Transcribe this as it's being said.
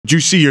you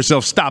see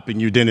yourself stopping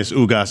Yordenis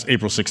Ugas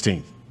April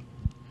 16th?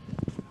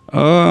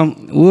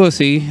 We'll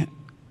see.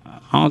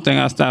 I don't think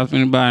I stopped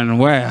anybody in a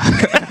while.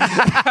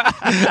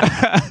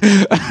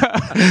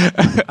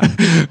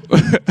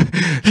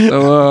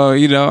 So,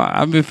 you know,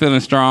 I've been feeling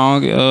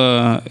strong. You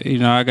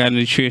know, I got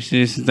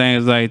nutritionists and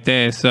things like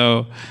that.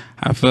 So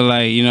I feel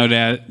like, you know,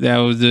 that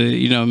was the,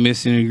 you know,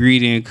 missing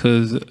ingredient,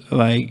 because,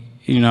 like,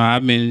 you know,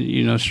 I've been,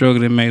 you know,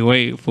 struggling to make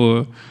weight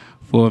for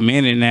a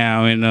minute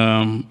now.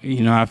 And,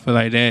 you know, I feel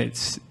like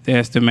that's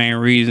the main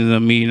reason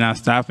of me not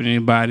stopping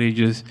anybody,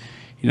 just,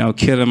 you know,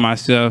 killing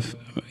myself,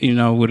 you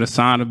know, with a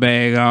sauna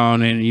bag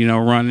on and, you know,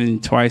 running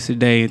twice a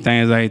day and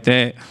things like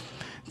that.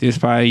 This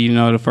probably, you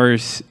know, the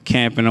first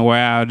camp in a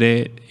while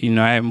that, you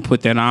know, I haven't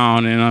put that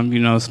on, and I'm, you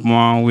know,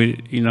 small with,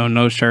 you know,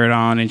 no shirt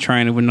on and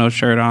training with no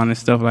shirt on and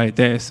stuff like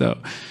that. So,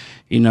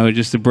 you know,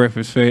 just the breath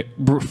of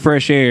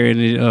fresh air, and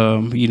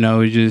it, you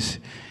know, it's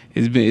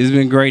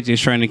been great this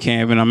training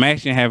camp, and I'm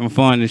actually having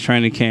fun this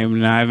training camp,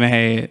 and I haven't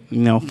had,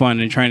 you know, fun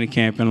in training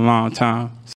camp in a long time.